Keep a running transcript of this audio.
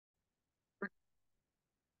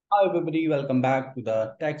Hi everybody, welcome back to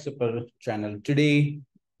the TechSupper channel. Today,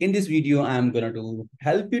 in this video, I'm going to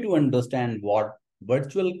help you to understand what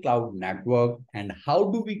virtual cloud network and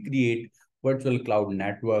how do we create virtual cloud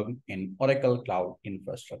network in Oracle Cloud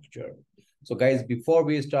Infrastructure. So guys, before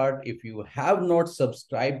we start, if you have not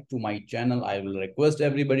subscribed to my channel, I will request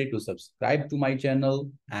everybody to subscribe to my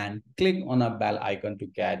channel and click on a bell icon to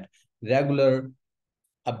get regular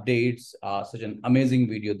updates, such an amazing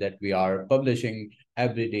video that we are publishing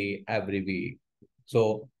every day, every week.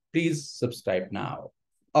 So please subscribe now.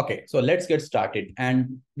 Okay, so let's get started.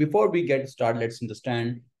 And before we get started, let's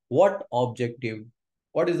understand what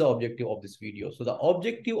is the objective of this video. So the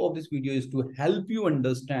objective of this video is to help you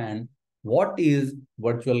understand what is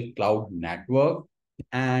virtual cloud network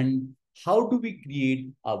and how do we create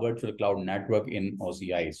a virtual cloud network in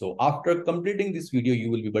OCI. So after completing this video,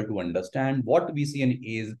 you will be able to understand what VCN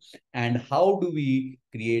is and how do we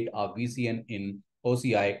create a VCN in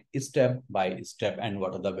OCI step by step and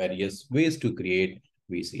what are the various ways to create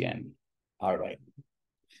VCN. All right.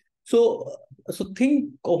 So, so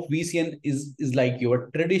think of VCN is like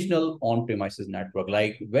your traditional on-premises network.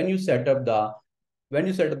 Like when you set up the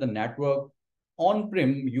network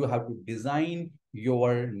on-prem, you have to design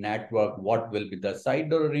your network. What will be the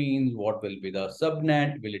side range? What will be the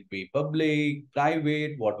subnet? Will it be public,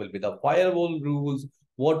 private? What will be the firewall rules?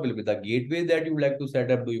 What will be the gateway that you would like to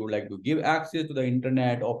set up? Do you like to give access to the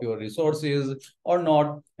internet of your resources or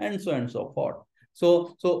not? And so on and so forth.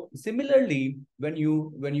 So similarly, when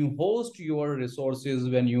you host your resources,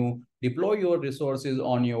 when you deploy your resources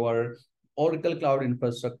on your Oracle Cloud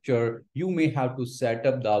Infrastructure, you may have to set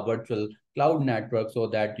up the virtual cloud network so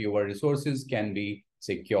that your resources can be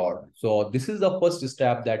secure. So this is the first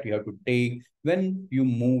step that you have to take when you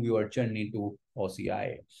move your journey to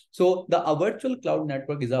OCI. So the virtual cloud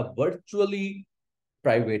network is a virtually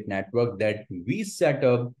private network that we set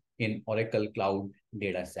up in Oracle Cloud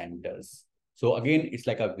data centers. So again, it's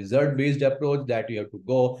like a wizard-based approach that you have to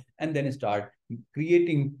go and then start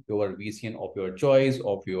creating your VCN of your choice,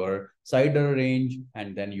 of your CIDR range,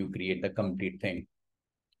 and then you create the complete thing.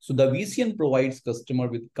 So the VCN provides customer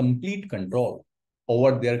with complete control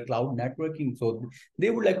over their cloud networking. So they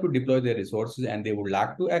would like to deploy their resources and they would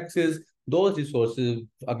like to access those resources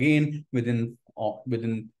again within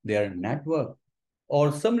their network,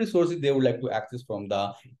 or some resources they would like to access from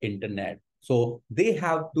the internet. So they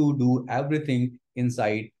have to do everything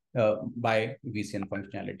inside by VCN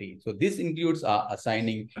functionality. So this includes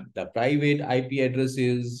assigning the private IP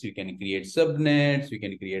addresses. You can create subnets. You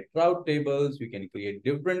can create route tables. You can create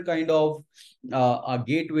different kind of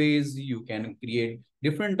gateways. You can create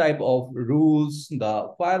different type of rules,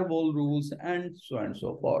 the firewall rules, and so on and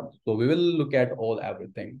so forth. So we will look at all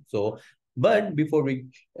everything. So but before we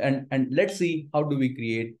and let's see how do we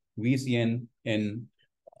create VCN in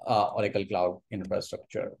Oracle Cloud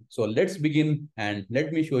Infrastructure. So let's begin and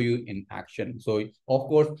let me show you in action. So of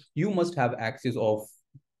course, you must have access of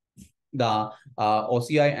the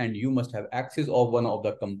OCI and you must have access of one of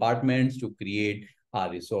the compartments to create a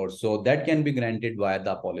resource. So that can be granted via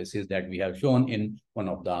the policies that we have shown in one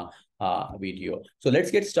of the video. So let's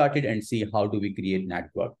get started and see how do we create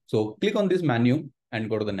network. So click on this menu and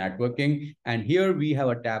go to the networking. And here we have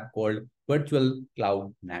a tab called Virtual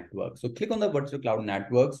Cloud Network. So click on the Virtual Cloud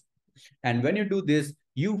Networks. And when you do this,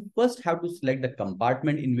 you first have to select the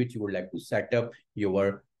compartment in which you would like to set up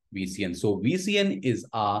your VCN. So VCN is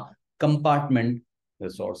a compartment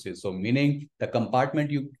resources. So meaning the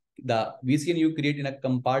VCN you create in a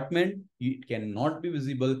compartment, it cannot be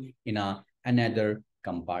visible in another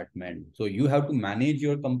compartment. So you have to manage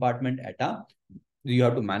your compartment you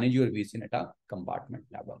have to manage your VCN at a compartment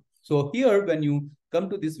level. So here, when you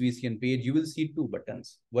come to this VCN page, you will see two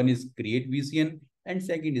buttons. One is create VCN and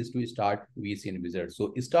second is to start VCN wizard.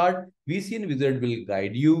 So start VCN wizard will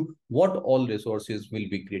guide you what all resources will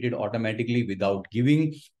be created automatically without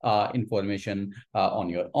giving information on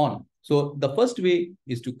your own. So the first way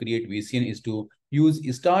is to create VCN is to use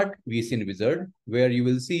start VCN wizard, where you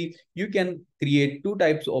will see you can create two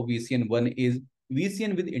types of VCN. One is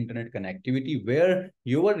VCN with internet connectivity, where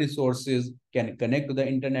your resources can connect to the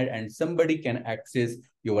internet and somebody can access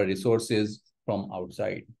your resources from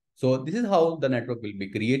outside. So this is how the network will be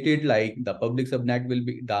created. Like the public subnet will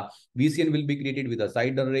be, the VCN will be created with a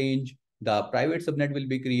CIDR range. The private subnet will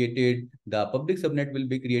be created. The public subnet will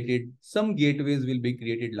be created. Some gateways will be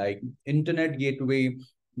created like internet gateway,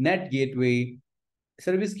 net gateway,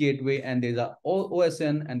 service gateway, and there's a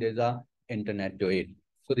OSN and there's a internet to it.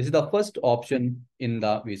 So this is the first option in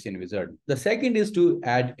the VCN wizard. The second is to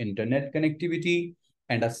add internet connectivity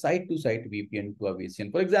and a site-to-site VPN to a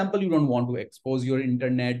VCN. For example, you don't want to expose your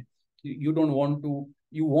internet. You don't want to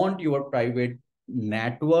you want your private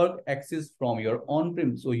network access from your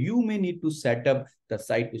on-prem. So you may need to set up the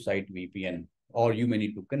site-to-site VPN, or you may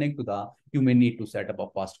need to connect to you may need to set up a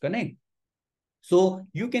fast connect. So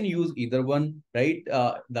you can use either one, right?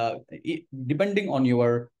 Depending on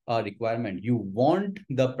your requirement, you want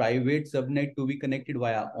the private subnet to be connected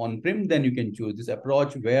via on-prem, then you can choose this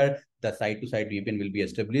approach where the site-to-site VPN will be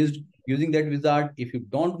established using that wizard. If you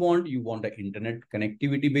don't want, you want the internet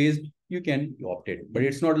connectivity based, you can opt it. But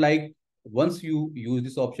it's not like once you use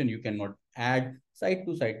this option, you cannot add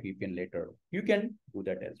site-to-site VPN later. You can do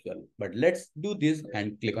that as well. But let's do this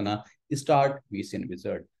and click on a start VCN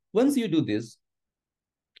wizard. Once you do this,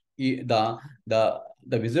 the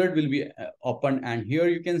the wizard will be open, and here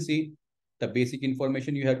you can see the basic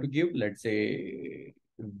information you have to give. Let's say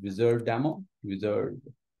wizard demo, wizard,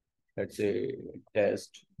 let's say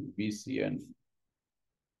test VCN1,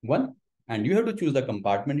 and you have to choose the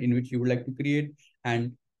compartment in which you would like to create,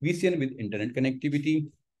 and VCN with internet connectivity,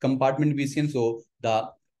 compartment VCN. So the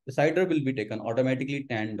decider will be taken automatically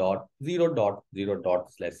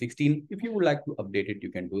 10.0.0.16. If you would like to update it, you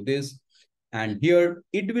can do this. And here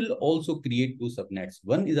it will also create two subnets.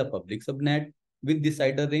 One is a public subnet with this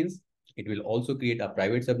CIDR range. It will also create a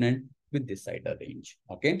private subnet with this CIDR range.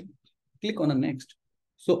 Okay. Click on the next.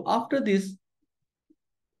 So after this,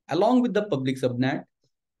 along with the public subnet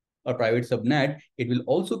or private subnet, it will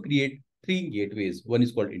also create three gateways. One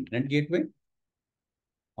is called internet gateway.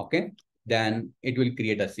 Okay. Then it will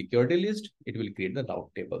create a security list. It will create the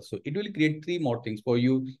route table. So it will create three more things for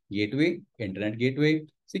you: gateway, internet gateway,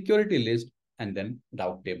 security list, and then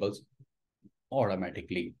route tables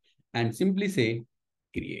automatically. And simply say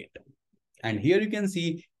create. And here you can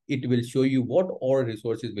see it will show you what all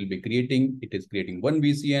resources will be creating. It is creating one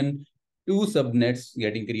VCN, two subnets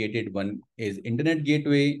getting created. One is internet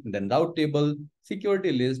gateway, then route table,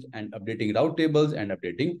 security list, and updating route tables and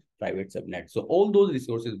updating private subnet. So all those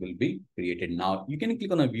resources will be created. Now you can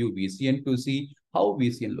click on a view VCN to see how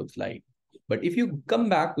VCN looks like. But if you come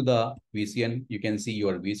back to the VCN, you can see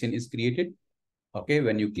your VCN is created. Okay,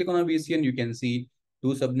 when you click on a VCN, you can see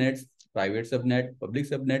two subnets, private subnet, public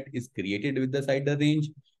subnet is created with the CIDR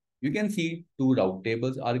range. You can see two route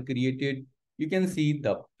tables are created. You can see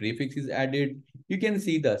the prefix is added. You can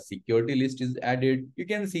see the security list is added. You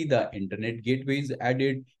can see the internet gateway is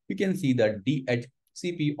added. You can see the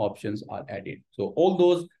DHCP options are added. So all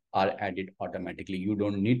those are added automatically. You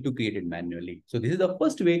don't need to create it manually. So this is the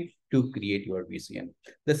first way to create your VCN.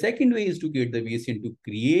 The second way is to create the VCN to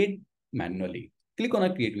create manually. Click on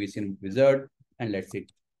a create VCN wizard and let's see.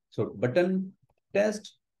 So button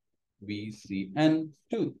test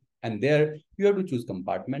VCN2, and there you have to choose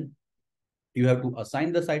compartment. You have to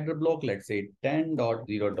assign the CIDR block, let's say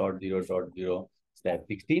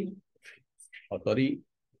 10.0.0.0/16, or sorry,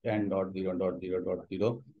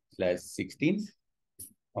 10.0.0.0/16.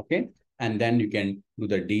 Okay. And then you can do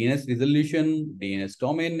the DNS resolution, DNS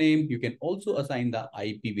domain name. You can also assign the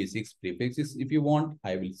IPv6 prefixes if you want.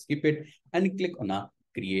 I will skip it and click on a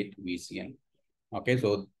create VCN. Okay.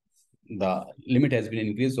 So the limit has been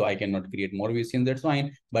increased, so I cannot create more VCN. That's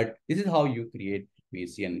fine. But this is how you create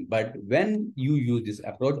VCN. But when you use this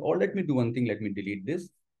approach, or let me do one thing, let me delete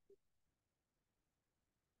this.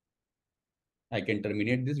 I can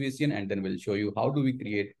terminate this VCN and then we'll show you how do we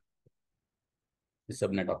create the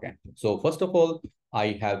subnet. Okay. So first of all,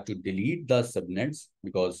 I have to delete the subnets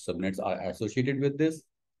because subnets are associated with this.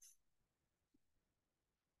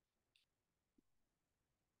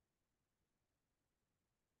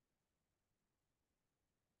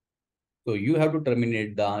 So you have to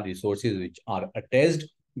terminate the resources which are attached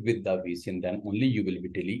with the VCN. Then only you will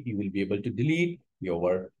be able to delete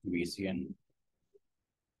your VCN.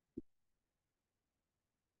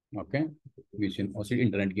 Okay. VCN also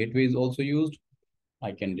internet gateway is also used.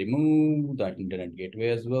 I can remove the internet gateway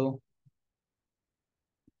as well.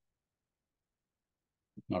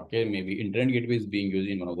 Okay, maybe internet gateway is being used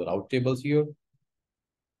in one of the route tables here.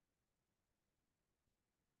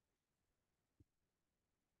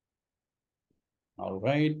 All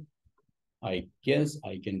right. I guess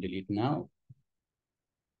I can delete now.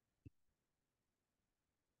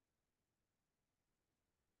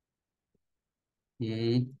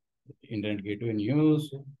 Internet gateway in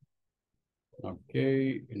use.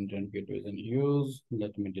 Okay, internet gateway is in use.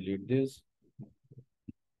 Let me delete this.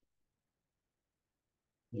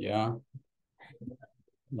 Yeah.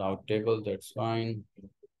 Route table, that's fine.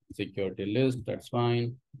 Security list, that's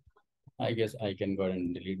fine. I guess I can go ahead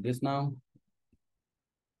and delete this now.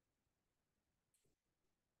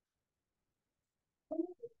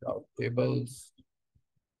 Route tables.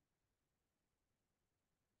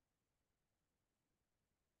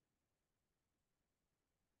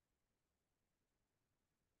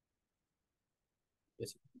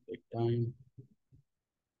 Yes, take time.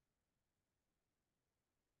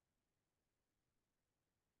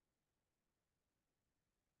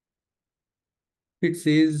 It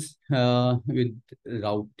says with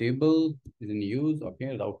route table is in use.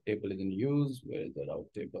 Okay, route table is in use. Where is the route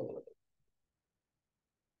table?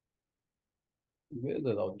 Where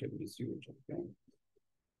the route table is used? Okay,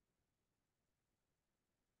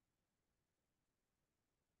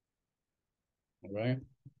 all right.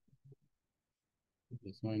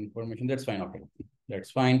 There's no information. That's fine. Okay,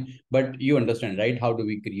 that's fine. But you understand, right? How do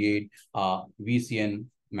we create VCN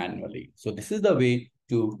manually? So this is the way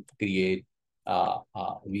to create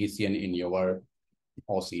VCN in your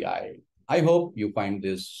OCI. I hope you find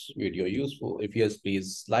this video useful. If yes,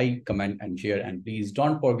 please like, comment, and share. And please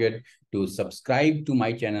don't forget to subscribe to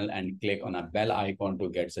my channel and click on a bell icon to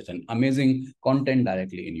get such an amazing content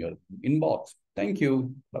directly in your inbox. Thank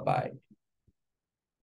you. Bye-bye.